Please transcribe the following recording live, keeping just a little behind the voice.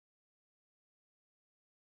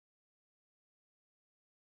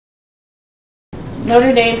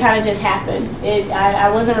Notre Dame kind of just happened. I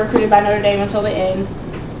wasn't recruited by Notre Dame until the end.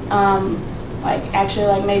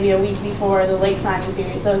 Actually maybe a week before the late signing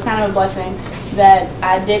period. So it's kind of a blessing that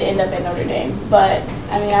I did end up at Notre Dame. But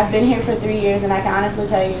I mean, I've been here for 3 years, and I can honestly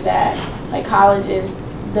tell you that like college is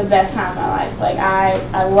the best time of my life. Like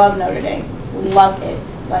I love Notre Dame, love it,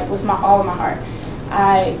 like with all of my heart.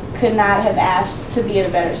 I could not have asked to be at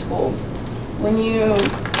a better school. When you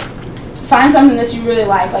find something that you really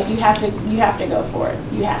like you have to go for it.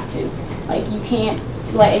 You have to. Like you can't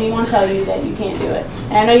let anyone tell you that you can't do it.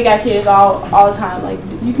 And I know you guys hear this all the time, like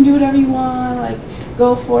you can do whatever you want, like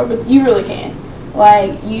go for it, but you really can.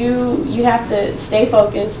 Like you have to stay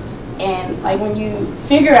focused, and like when you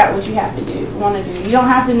figure out what you have to do, want to do, you don't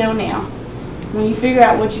have to know now. When you figure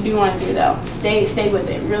out what you do want to do though, stay with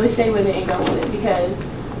it. Really stay with it and go with it, because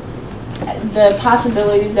the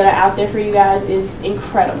possibilities that are out there for you guys is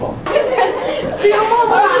incredible. See,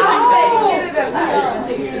 I'm